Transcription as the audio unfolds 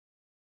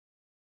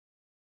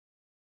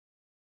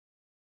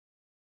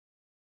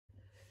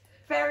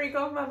fairy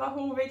godmother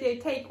haul video,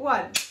 take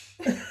one.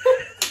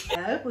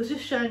 Was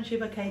just shown to you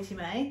by Katie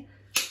May.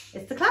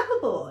 It's the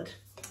clapperboard,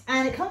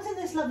 and it comes in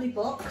this lovely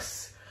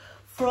box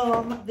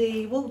from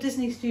the Walt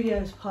Disney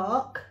Studios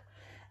park,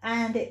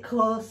 and it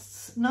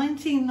costs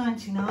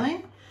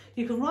 $19.99.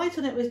 You can write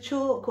on it with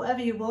chalk,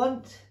 whatever you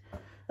want.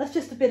 That's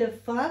just a bit of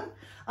fun.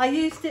 I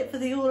used it for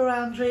the All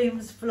Around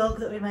Dreams vlog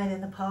that we made in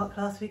the park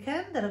last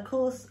weekend, and of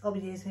course I'll be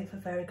using it for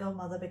Fairy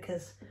Godmother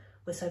because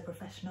we're so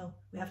professional.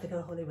 We have to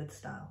go Hollywood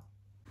style.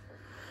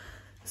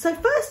 So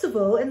first of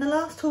all, in the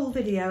last haul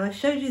video, I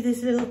showed you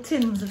these little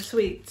tins of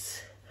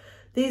sweets.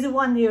 These are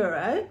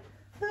 €1.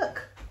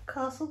 Look,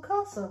 castle,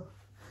 castle.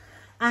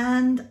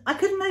 And I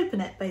couldn't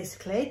open it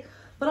basically,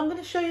 but I'm going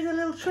to show you the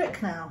little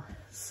trick now.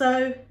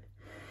 So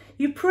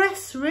you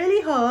press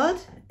really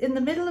hard in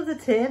the middle of the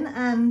tin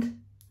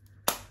and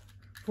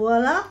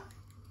voila,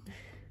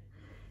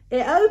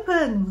 it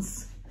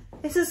opens.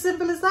 It's as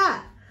simple as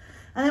that.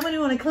 And then when you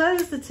want to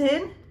close the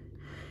tin,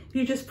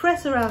 you just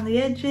press around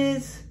the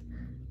edges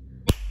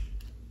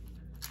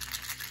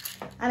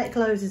and it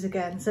closes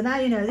again. So now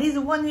you know, these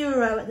are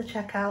 €1 at the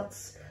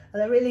checkouts, and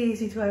they're really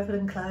easy to open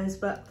and close,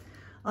 but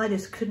I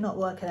just could not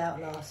work it out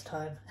last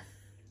time.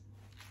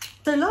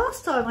 So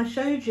last time I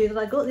showed you that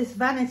I got this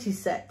vanity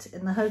set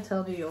in the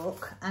Hotel New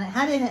York, and it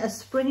had in it a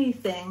springy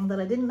thing that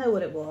I didn't know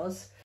what it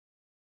was.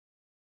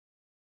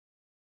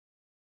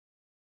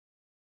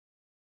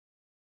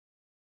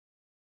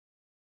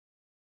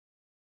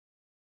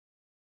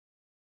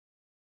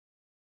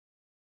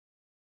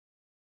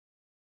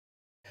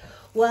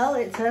 Well,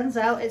 it turns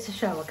out it's a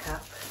shower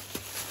cap.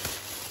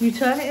 You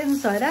turn it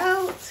inside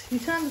out, you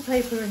turn the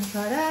paper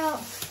inside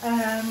out,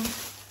 and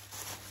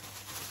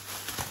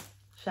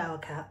shower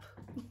cap.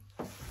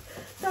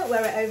 Don't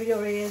wear it over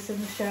your ears in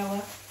the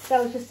shower.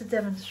 That was just to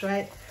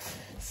demonstrate.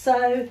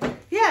 So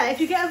yeah, if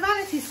you get a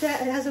vanity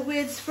set, it has a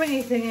weird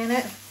springy thing in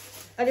it,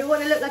 and you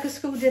want to look like a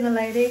school dinner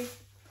lady,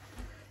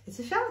 it's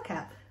a shower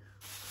cap.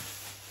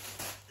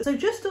 So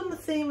just on the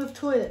theme of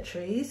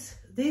toiletries,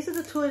 these are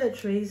the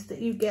toiletries that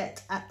you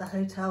get at the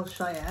Hotel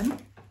Cheyenne.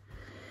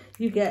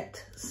 You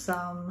get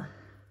some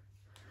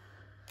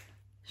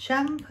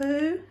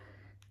shampoo,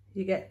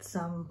 you get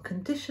some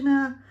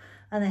conditioner,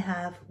 and they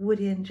have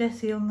Woody and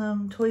Jessie on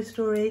them, Toy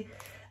Story,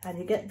 and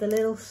you get the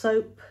little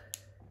soap.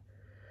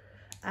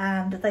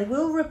 And they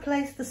will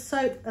replace the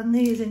soap and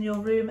these in your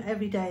room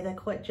every day. They're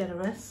quite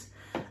generous.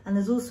 And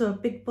there's also a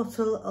big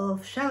bottle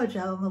of shower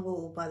gel on the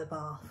wall by the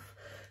bath.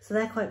 So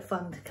they're quite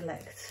fun to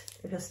collect.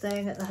 If you're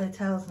staying at the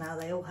hotels now,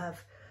 they all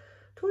have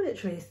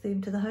toiletries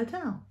themed to the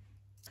hotel.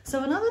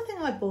 So another thing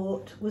I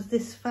bought was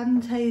this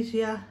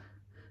Fantasia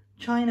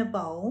China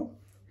bowl.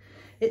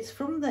 It's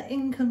from the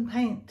Ink and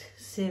Paint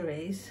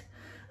series,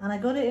 and I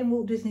got it in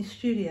Walt Disney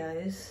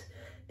Studios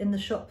in the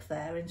shop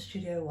there in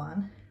Studio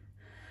One.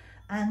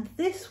 And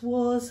this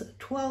was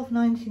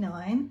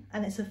 $12.99,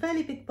 and it's a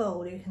fairly big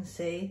bowl, you can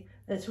see.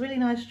 It's really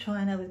nice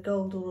china with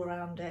gold all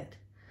around it.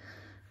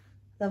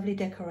 Lovely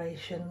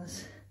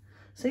decorations.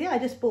 So yeah, I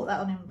just bought that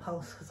on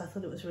impulse because I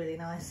thought it was really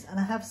nice. And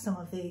I have some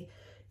of the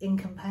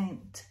Ink and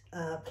Paint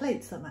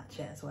plates that match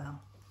it as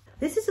well.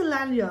 This is a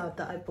lanyard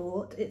that I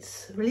bought.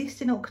 It's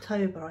released in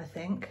October, I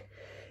think.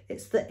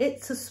 It's the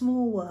It's a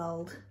Small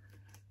World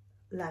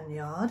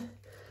lanyard.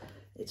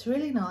 It's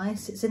really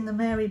nice. It's in the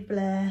Mary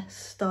Blair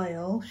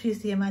style. She's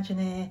the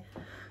Imagineer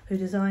who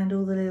designed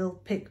all the little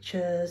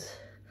pictures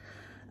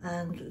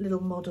and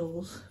little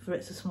models for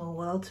It's a Small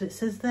World. So it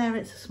says there,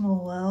 It's a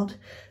Small World.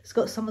 It's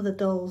got some of the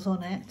dolls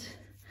on it.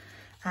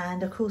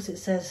 And of course it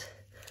says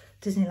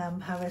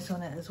Disneyland Paris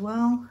on it as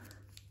well.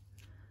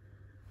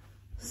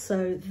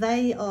 So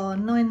they are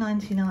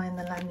 $9.99,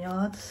 the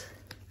lanyards.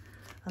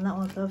 And that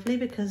one's lovely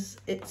because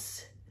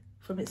it's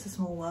from It's a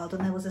Small World,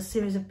 and there was a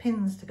series of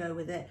pins to go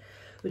with it,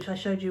 which I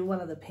showed you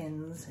one of the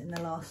pins in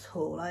the last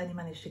haul. I only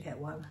managed to get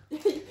one.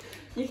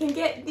 You can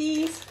get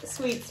these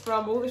sweets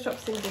from all the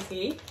shops in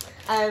Disney.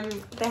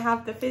 They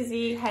have the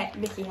fizzy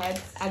Mickey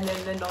heads and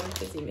then the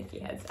non-fizzy Mickey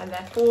heads, and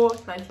they're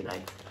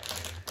 $4.99.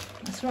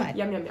 That's right.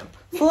 Yum, yum, yum.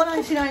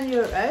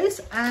 €4.99,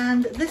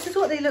 and this is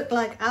what they look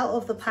like out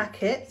of the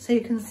packet. So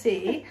you can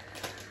see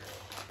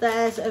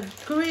there's a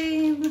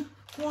green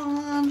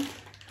one,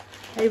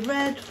 a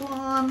red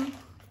one,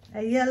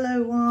 a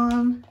yellow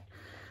one,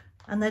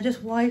 and they're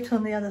just white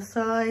on the other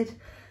side.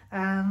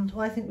 And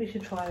well, I think we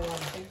should try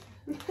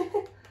one.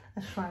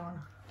 Let's try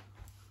one.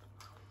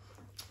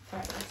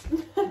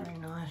 Very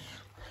nice.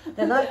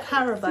 They're like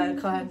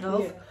Haribo kind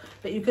of,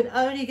 but you can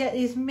only get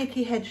these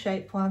Mickey head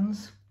shaped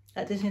ones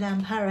at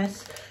Disneyland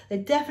Paris. They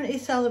definitely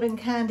sell them in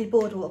Candy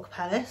Boardwalk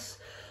Palace,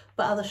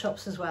 but other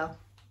shops as well.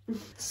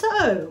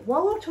 So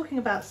while we're talking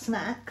about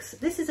snacks,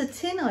 this is a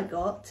tin I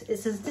got. It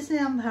says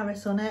Disneyland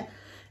Paris on it.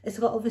 It's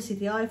got obviously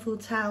the Eiffel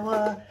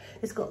Tower,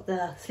 it's got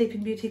the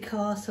Sleeping Beauty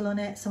castle on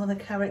it, some of the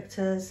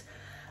characters,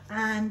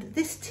 and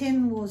this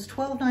tin was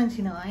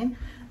 $12.99,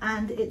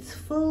 and it's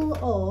full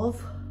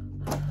of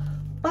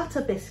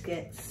butter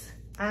biscuits.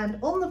 And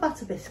on the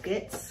butter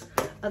biscuits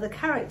are the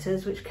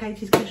characters which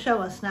Katie's going to show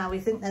us now. We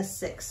think there's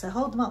 6, so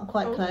hold them up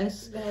quite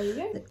close. There you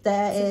go.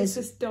 There so is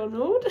this is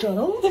Donald.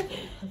 Donald,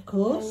 of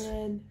course. And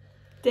then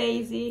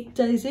Daisy.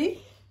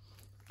 Daisy.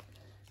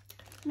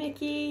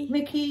 Mickey.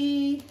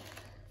 Mickey.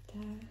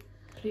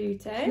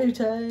 Pluto.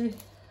 Pluto.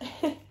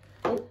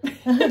 Oh.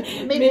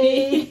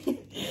 Minnie.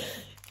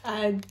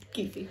 And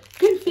Goofy.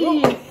 Goofy.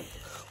 Oh.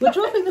 We're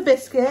dropping the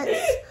biscuits.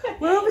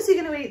 We're obviously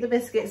going to eat the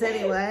biscuits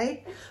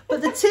anyway,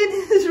 but the tin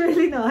is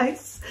really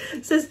nice.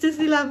 It says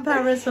Disneyland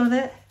Paris on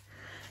it.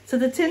 So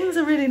the tin's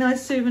a really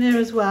nice souvenir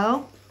as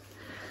well.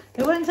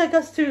 It won't take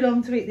us too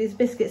long to eat these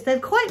biscuits. They're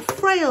quite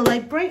frail, they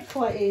break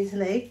quite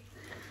easily,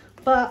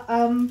 but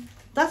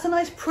that's a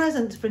nice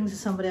present to bring to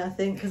somebody, I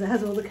think, because it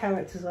has all the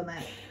characters on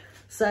it.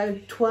 So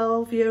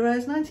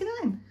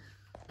 €12.99.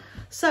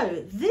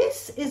 So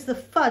this is the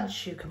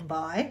fudge you can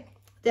buy.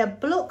 They're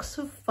blocks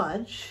of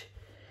fudge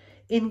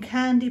in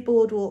Candy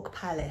Boardwalk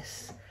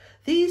Palace.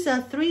 These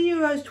are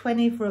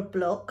 €3.20 for a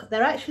block.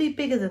 They're actually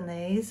bigger than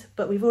these,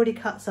 but we've already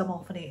cut some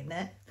off and eaten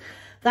it.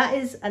 That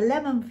is a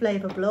lemon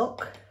flavour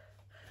block,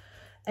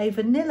 a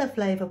vanilla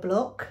flavour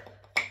block,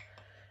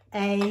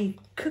 a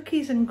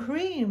cookies and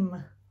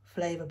cream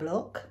flavour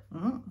block,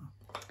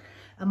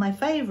 and my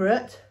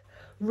favourite,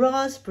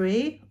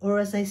 raspberry, or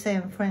as they say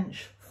in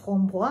French,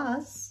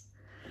 framboise,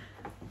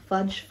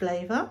 fudge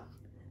flavour.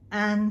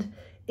 And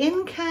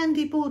in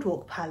Candy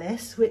Boardwalk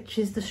Palace, which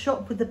is the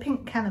shop with the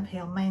pink canopy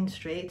on Main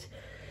Street,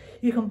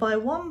 you can buy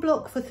 1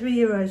 block for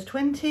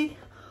 €3.20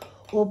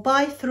 or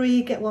buy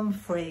 3, get 1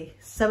 free.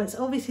 So it's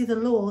obviously the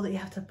law that you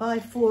have to buy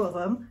 4 of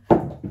them.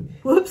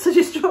 Whoops, I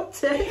just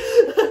dropped it.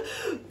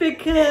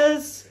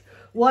 Because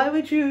why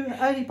would you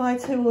only buy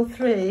 2 or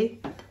 3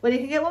 when you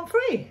can get 1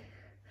 free?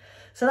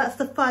 So that's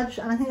the fudge,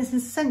 and I think it's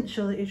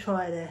essential that you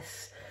try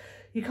this.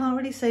 You can't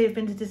really say you've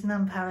been to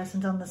Disneyland Paris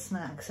and done the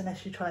snacks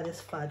unless you try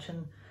this fudge,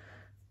 and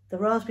the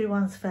raspberry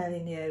one's fairly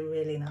new,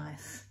 really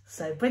nice.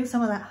 So bring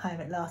some of that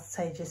home, it lasts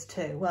ages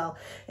too. Well,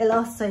 it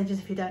lasts ages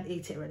if you don't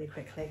eat it really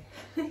quickly.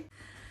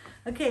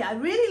 Okay, I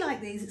really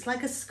like these. It's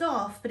like a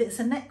scarf, but it's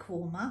a neck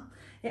warmer.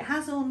 It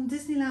has on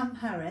Disneyland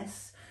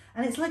Paris,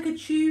 and it's like a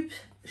tube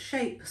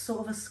shape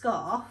sort of a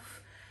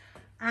scarf.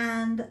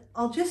 And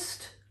I'll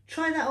just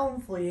try that on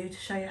for you to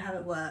show you how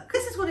it works.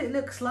 This is what it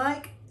looks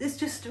like. It's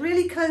just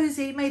really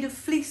cozy, made of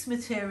fleece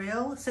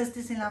material. It says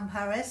Disneyland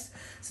Paris.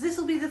 So this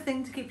will be the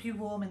thing to keep you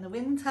warm in the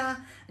winter,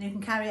 and you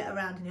can carry it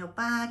around in your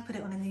bag, put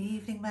it on in the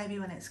evening maybe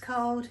when it's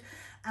cold,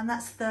 and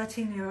that's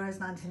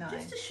 €13.99.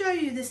 Just to show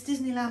you this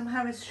Disneyland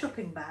Paris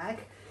shopping bag,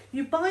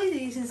 you buy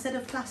these instead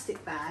of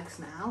plastic bags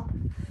now.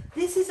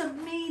 This is a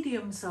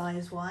medium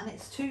size one,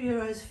 it's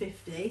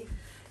 €2.50.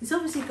 It's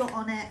obviously got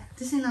on it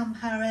Disneyland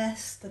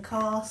Paris, the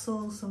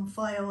castle, some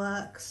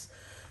fireworks,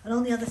 and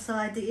on the other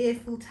side the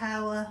Eiffel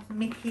Tower,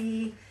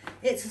 Mickey,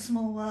 It's a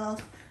Small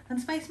World and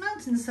Space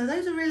Mountain. So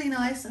those are really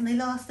nice and they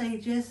last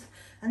ages,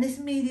 and this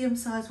medium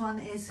size one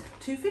is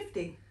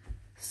 €2.50.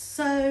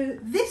 So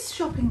this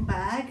shopping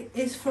bag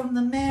is from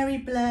the Mary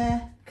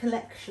Blair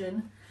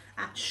collection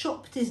at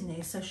Shop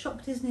Disney, so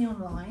Shop Disney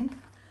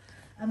online.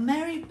 And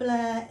Mary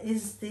Blair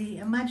is the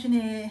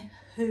Imagineer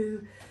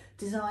who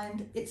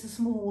designed It's a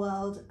Small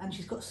World, and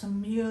she's got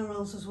some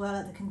murals as well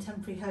at the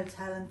Contemporary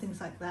Hotel and things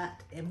like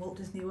that in Walt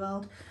Disney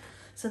World.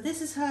 So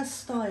this is her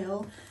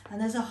style, and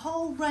there's a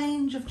whole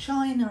range of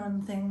china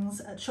and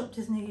things at Shop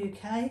Disney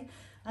UK,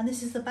 and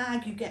this is the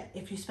bag you get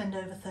if you spend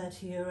over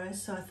 €30,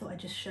 so I thought I'd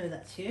just show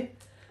that to you.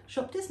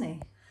 Shop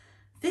Disney.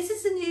 This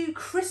is the new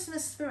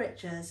Christmas Spirit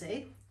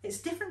jersey. It's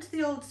different to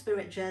the old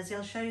Spirit jersey.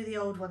 I'll show you the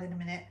old one in a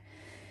minute.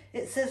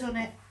 It says on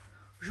it,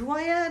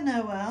 Joyeux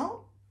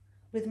Noël,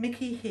 with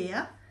Mickey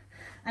here.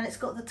 And it's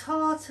got the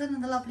tartan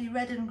and the lovely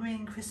red and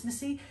green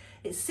Christmassy.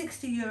 It's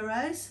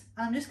 €60.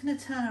 I'm just going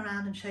to turn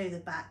around and show you the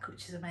back,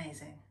 which is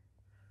amazing.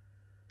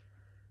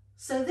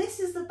 So this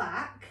is the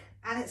back,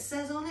 and it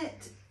says on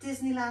it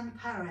Disneyland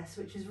Paris,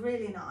 which is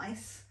really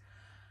nice.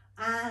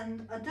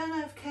 And I don't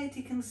know if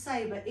Katie can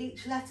say, but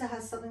each letter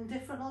has something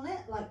different on it.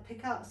 Like,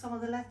 pick out some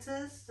of the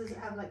letters. Does it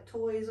have like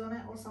toys on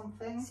it or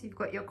something? So you've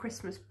got your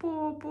Christmas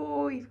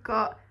bauble, you've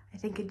got, I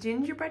think, a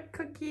gingerbread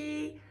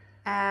cookie,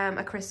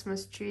 a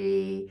Christmas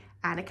tree,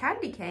 and a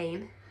candy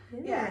cane.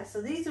 Yeah,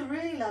 so these are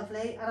really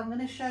lovely, and I'm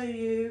going to show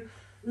you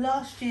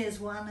last year's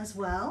one as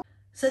well.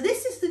 So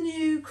this is the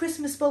new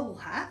Christmas bobble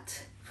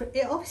hat.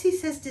 It obviously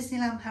says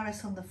Disneyland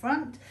Paris on the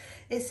front.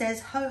 It says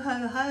ho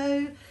ho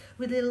ho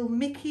with little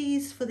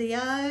Mickeys for the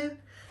O.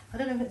 I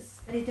don't know if it's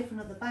any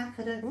different at the back.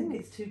 I don't think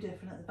it's too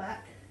different at the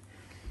back.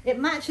 It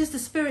matches the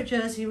Spirit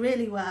jersey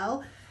really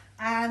well,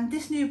 and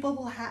this new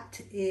bobble hat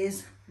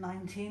is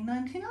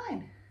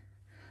 $19.99.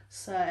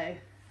 So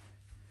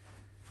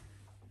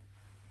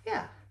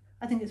yeah,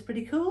 I think it's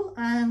pretty cool,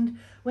 and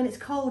when it's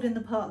cold in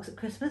the parks at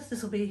Christmas,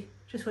 this will be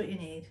just what you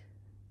need.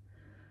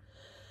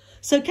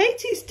 So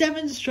Katie's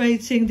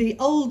demonstrating the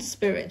old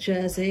Spirit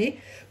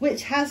jersey,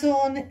 which has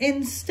on,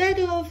 instead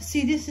of,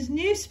 see, this is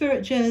new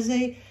Spirit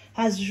jersey,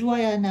 has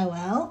Joyeux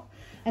Noël,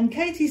 and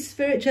Katie's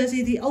Spirit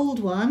jersey, the old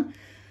one,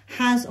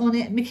 has on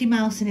it Mickey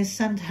Mouse in his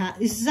Santa hat.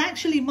 This is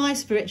actually my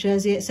Spirit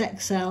jersey, it's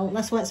XL,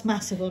 that's why it's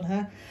massive on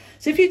her.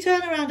 So if you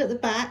turn around at the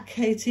back,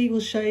 Katie will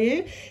show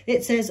you,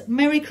 it says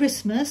Merry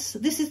Christmas.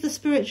 This is the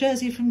Spirit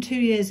jersey from 2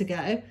 years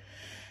ago.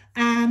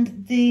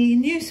 And the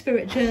new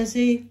Spirit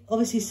jersey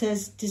obviously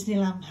says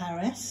Disneyland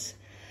Paris.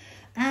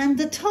 And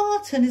the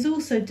tartan is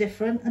also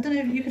different. I don't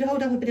know if you could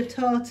hold up a bit of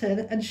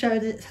tartan and show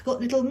that it's got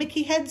little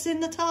Mickey heads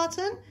in the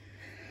tartan.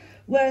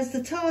 Whereas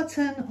the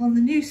tartan on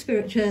the new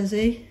Spirit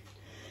jersey,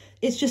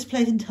 it's just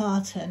plain in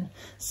tartan.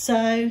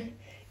 So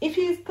if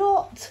you've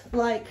got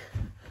like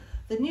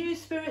the new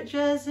Spirit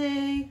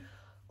jersey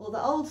or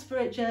the old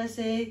Spirit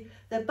jersey,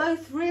 they're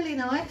both really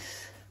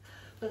nice,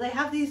 but they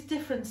have these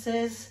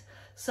differences.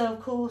 So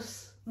of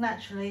course,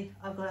 naturally,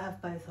 I've got to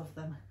have both of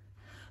them.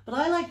 But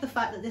I like the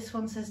fact that this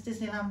one says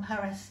Disneyland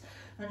Paris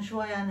and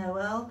Joyeux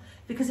Noel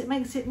because it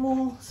makes it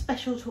more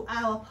special to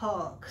our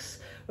parks.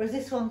 Whereas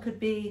this one could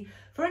be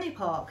for any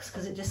parks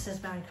because it just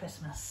says Merry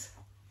Christmas.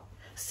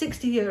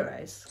 60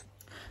 euros.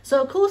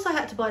 So of course I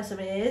had to buy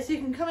some ears. You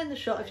can come in the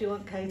shot if you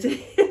want,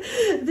 Katie.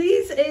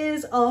 These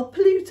ears are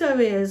Pluto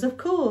ears, of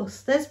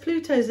course. There's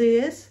Pluto's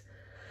ears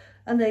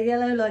and they're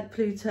yellow like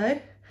Pluto.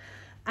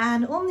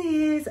 And on the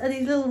ears are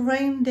these little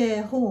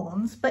reindeer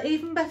horns, but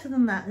even better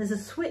than that, there's a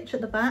switch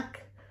at the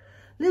back,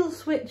 little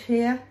switch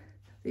here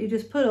that you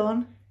just put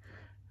on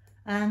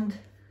and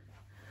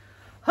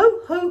ho,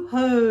 ho,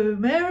 ho,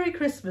 Merry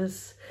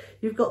Christmas.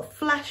 You've got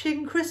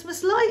flashing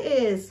Christmas light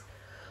ears.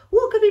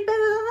 What could be better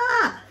than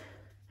that?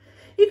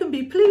 You can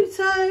be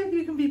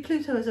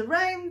Pluto as a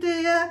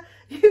reindeer,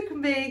 you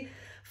can be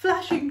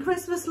flashing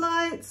Christmas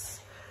lights.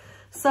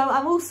 So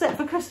I'm all set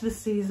for Christmas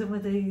season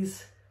with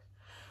these.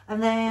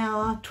 And they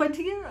are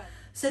 20 euros.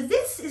 So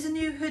this is a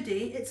new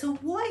hoodie. It's a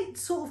white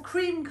sort of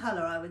cream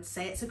colour, I would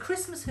say. It's a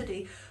Christmas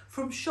hoodie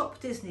from Shop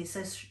Disney.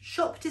 So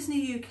Shop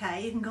Disney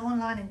UK, you can go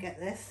online and get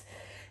this.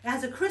 It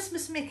has a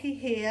Christmas Mickey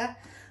here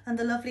and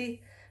the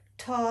lovely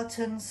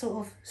tartan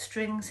sort of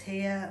strings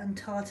here and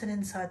tartan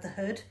inside the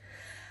hood.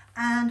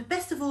 And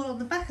best of all, on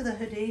the back of the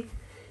hoodie,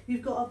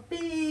 you've got a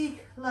big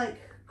like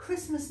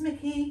Christmas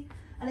Mickey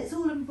and it's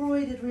all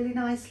embroidered really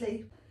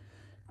nicely.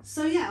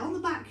 So yeah, on the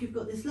back you've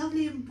got this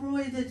lovely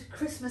embroidered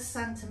Christmas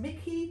Santa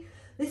Mickey.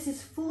 This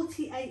is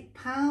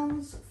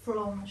 £48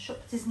 from Shop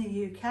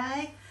Disney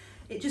UK.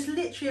 It just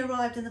literally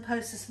arrived in the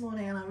post this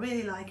morning and I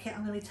really like it.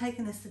 I'm going to be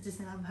taking this to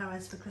Disneyland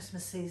Paris for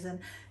Christmas season.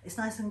 It's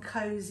nice and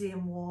cosy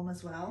and warm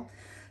as well.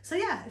 So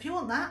yeah, if you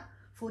want that,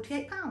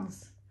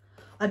 £48.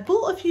 I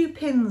bought a few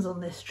pins on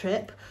this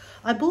trip.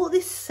 I bought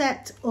this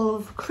set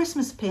of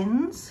Christmas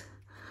pins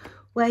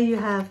where you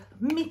have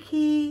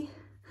Mickey,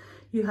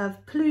 you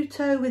have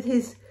Pluto with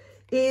his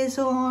ears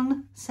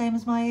on, same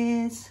as my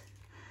ears.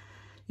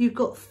 You've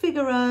got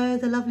Figaro,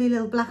 the lovely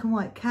little black and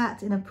white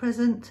cat in a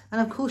present. And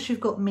of course you've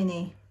got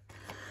Minnie.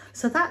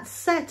 So that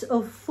set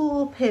of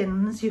 4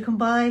 pins you can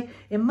buy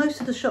in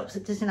most of the shops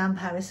at Disneyland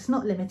Paris. It's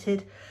not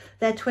limited.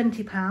 They're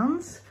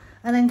 £20.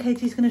 And then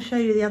Katie's going to show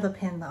you the other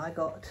pin that I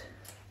got.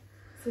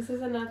 So this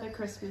is another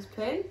Christmas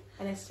pin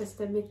and it's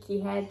just a Mickey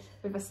head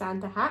with a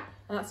Santa hat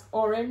and that's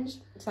orange,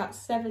 so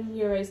that's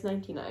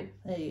 €7.99.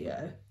 There you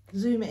go.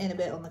 Zoom it in a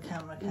bit on the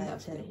camera,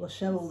 Katie. We'll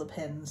show all the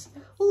pins.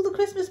 All the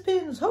Christmas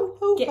pins. Ho,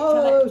 ho, get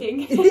ho.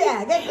 Collecting.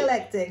 Yeah, get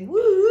collecting.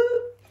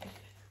 Woo!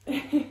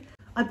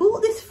 I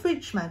bought this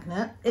fridge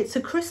magnet. It's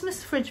a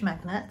Christmas fridge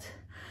magnet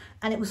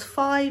and it was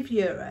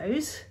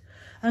 €5.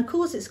 And of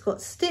course it's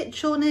got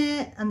Stitch on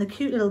it and the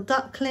cute little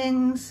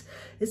ducklings.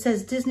 It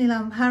says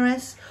Disneyland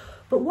Paris.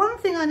 But one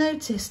thing I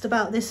noticed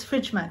about this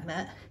fridge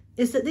magnet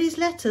is that these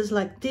letters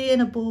like D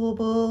in a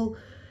bauble,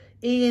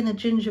 E in a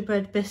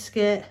gingerbread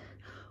biscuit,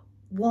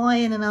 Y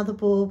in another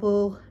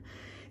bauble,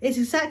 it's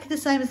exactly the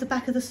same as the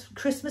back of the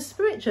Christmas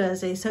Spirit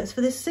jersey. So it's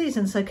for this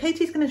season. So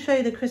Katie's going to show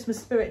you the Christmas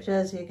Spirit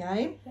jersey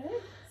again. Okay,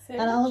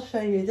 and I'll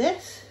show you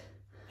this.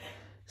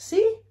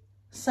 See?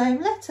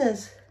 Same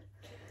letters.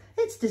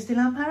 It's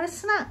Disneyland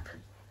Paris Snap.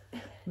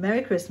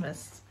 Merry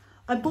Christmas.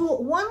 I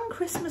bought one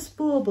Christmas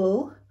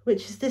bauble,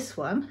 which is this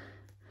one.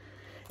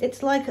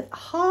 It's like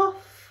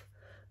half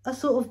a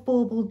sort of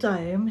bauble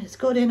dome. It's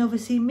got in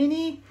obviously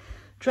Minnie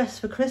dressed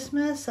for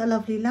Christmas, a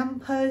lovely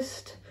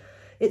lamppost.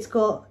 It's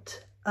got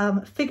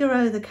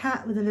Figaro the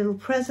cat with a little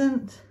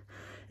present.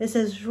 It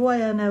says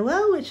Joyeux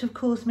Noel, which of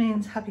course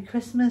means Happy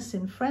Christmas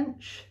in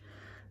French.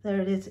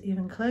 There it is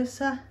even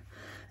closer.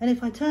 And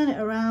if I turn it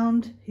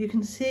around, you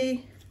can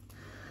see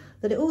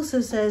that it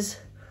also says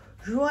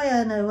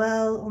Joyeux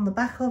Noel on the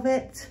back of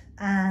it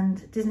and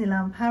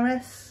Disneyland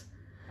Paris.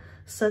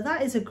 So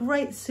that is a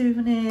great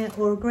souvenir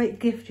or a great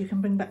gift you can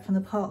bring back from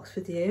the parks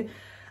with you.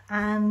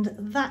 And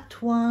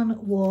that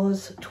one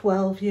was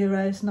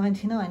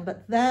 €12.99,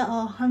 but there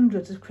are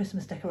hundreds of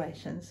Christmas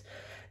decorations.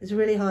 It's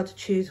really hard to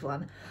choose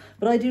one,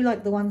 but I do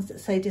like the ones that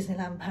say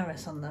Disneyland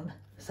Paris on them.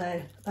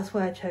 So that's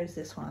why I chose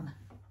this one.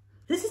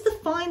 This is the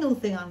final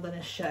thing I'm going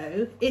to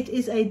show. It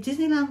is a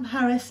Disneyland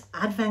Paris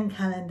advent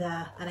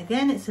calendar. And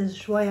again, it says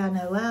Joyeux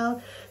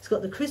Noel. It's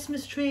got the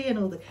Christmas tree and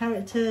all the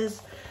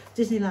characters,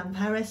 Disneyland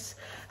Paris.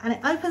 And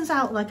it opens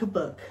out like a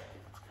book.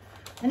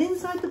 And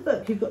inside the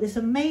book, you've got this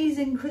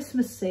amazing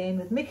Christmas scene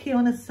with Mickey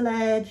on a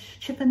sledge,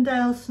 Chip and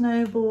Dale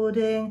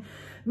snowboarding,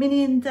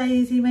 Minnie and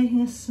Daisy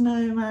making a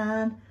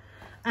snowman,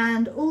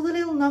 and all the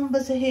little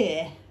numbers are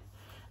here.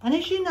 And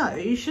as you know,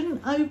 you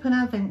shouldn't open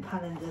advent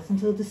calendars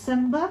until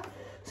December.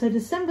 So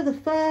December the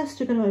 1st,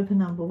 you're going to open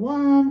number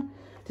 1.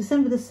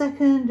 December the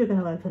 2nd, you're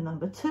going to open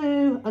number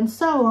 2, and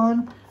so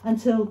on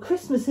until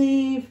Christmas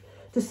Eve,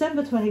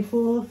 December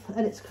 24th,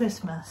 and it's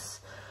Christmas.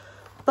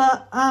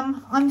 But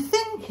I'm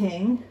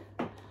thinking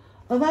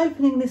of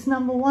opening this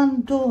number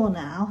 1 door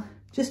now,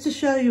 just to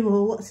show you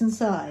all what's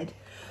inside.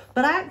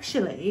 But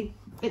actually,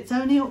 it's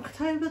only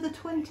October the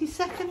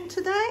 22nd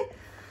today,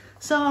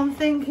 so I'm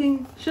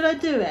thinking, should I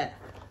do it?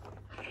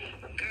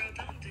 Girl,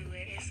 don't do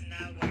it. It's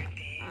not worth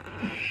it.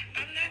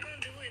 I'm not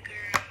gonna do it,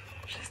 girl.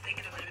 Just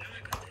thinking about it. I'm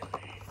not gonna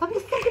do it. I'm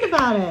just thinking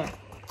about it.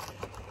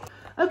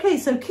 Okay,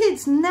 so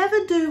kids,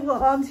 never do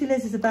what Auntie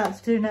Liz is about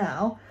to do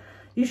now.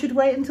 You should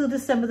wait until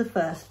December the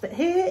 1st. But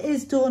here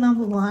is door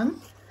number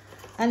 1.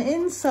 And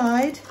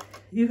inside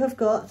you have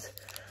got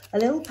a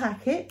little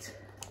packet.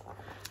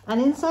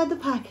 And inside the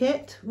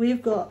packet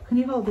we've got, can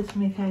you hold this for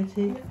me,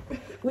 Katie?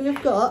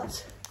 We've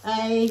got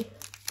a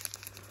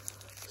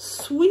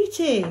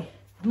sweetie.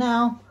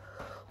 Now,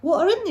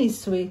 what are in these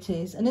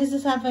sweeties? And is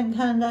this advent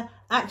calendar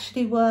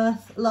actually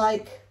worth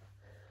like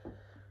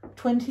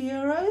 20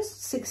 euros,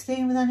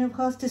 16 with annual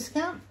pass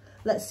discount?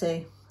 Let's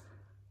see.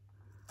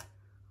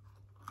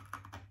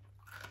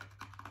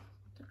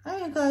 There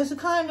you go, it's a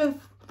kind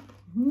of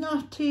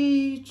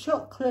nutty,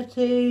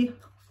 chocolatey,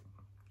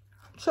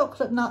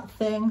 chocolate nut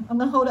thing. I'm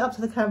going to hold it up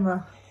to the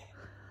camera.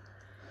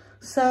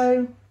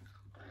 So,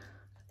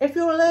 if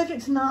you're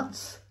allergic to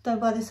nuts, don't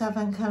buy this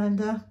advent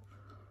calendar.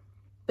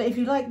 But if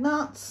you like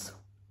nuts,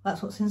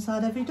 that's what's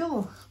inside every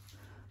door.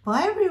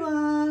 Bye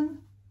everyone.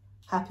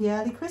 Happy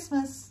early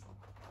Christmas.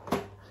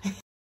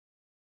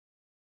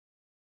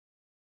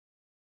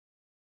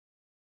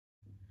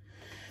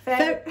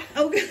 Fair.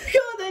 Oh, go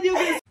on then, you're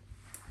going to...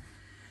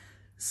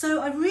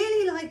 So I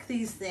really like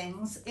these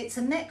things. It's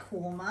a neck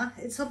warmer.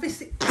 It's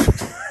obviously...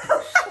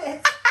 Oh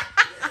shit.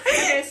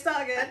 Okay,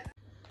 start again.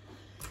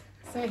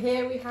 So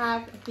here we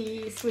have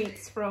the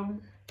sweets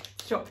from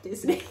Shop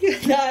Disney.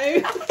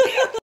 No.